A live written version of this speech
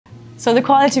So the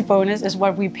quality bonus is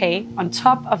what we pay on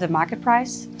top of the market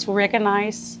price to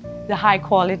recognize the high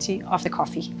quality of the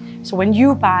coffee. So when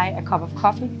you buy a cup of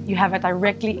coffee, you have a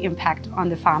directly impact on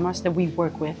the farmers that we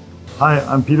work with. Hi,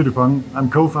 I'm Peter Dupont. I'm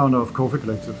co-founder of Coffee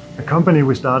Collective, a company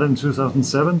we started in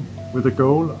 2007 with the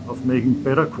goal of making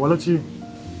better quality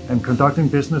and conducting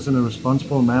business in a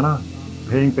responsible manner,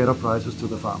 paying better prices to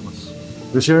the farmers.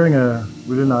 We're sharing a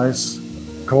really nice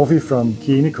coffee from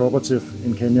Kieni Cooperative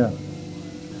in Kenya.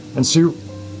 And Sue,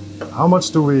 how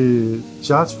much do we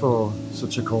charge for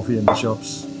such a coffee in the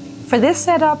shops? For this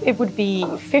setup, it would be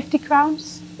 50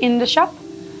 crowns in the shop.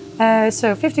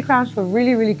 So 50 crowns for a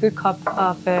really, really good cup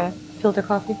of filter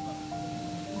coffee.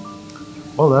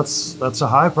 Well, that's a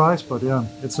high price, but yeah,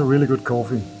 it's a really good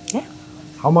coffee. Yeah.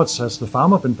 How much has the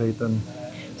farmer been paid then?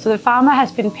 So the farmer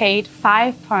has been paid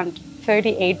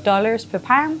 $5.38 per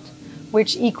pound,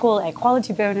 which equal a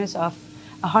quality bonus of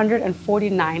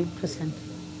 149%.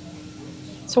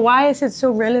 So why is it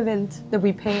so relevant that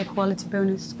we pay a quality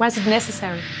bonus? Why is it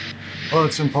necessary? Well,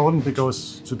 it's important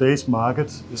because today's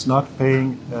market is not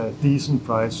paying a decent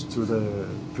price to the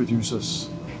producers.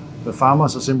 The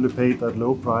farmers are simply paid at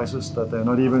low prices that they're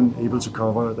not even able to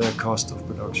cover their cost of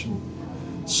production.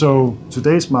 So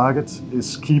today's market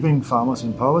is keeping farmers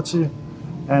in poverty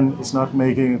and it's not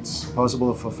making it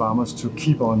possible for farmers to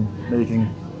keep on making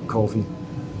coffee.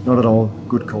 Not at all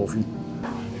good coffee.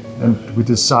 And we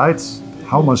decide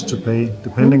how much to pay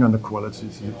depending on the quality.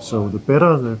 So the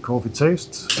better the coffee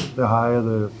tastes, the higher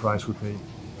the price we pay.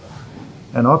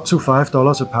 And up to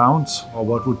 $5 a pound, or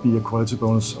what would be a quality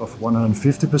bonus of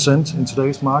 150% in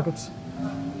today's market.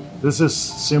 This is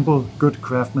simple, good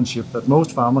craftsmanship that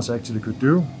most farmers actually could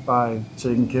do by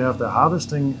taking care of the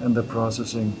harvesting and the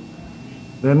processing.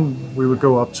 Then we would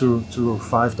go up to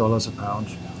 $5 a pound.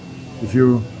 If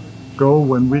you go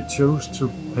when we choose to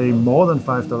pay more than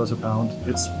 $5 a pound,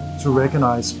 it's to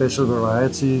recognize special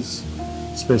varieties,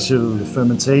 special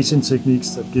fermentation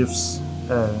techniques that gives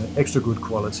extra good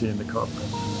quality in the cup.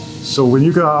 So when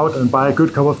you go out and buy a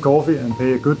good cup of coffee and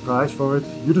pay a good price for it,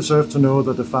 you deserve to know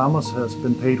that the farmers has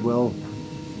been paid well.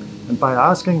 And by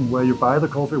asking where you buy the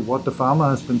coffee, what the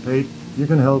farmer has been paid, you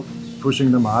can help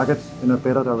pushing the market in a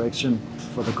better direction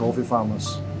for the coffee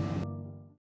farmers.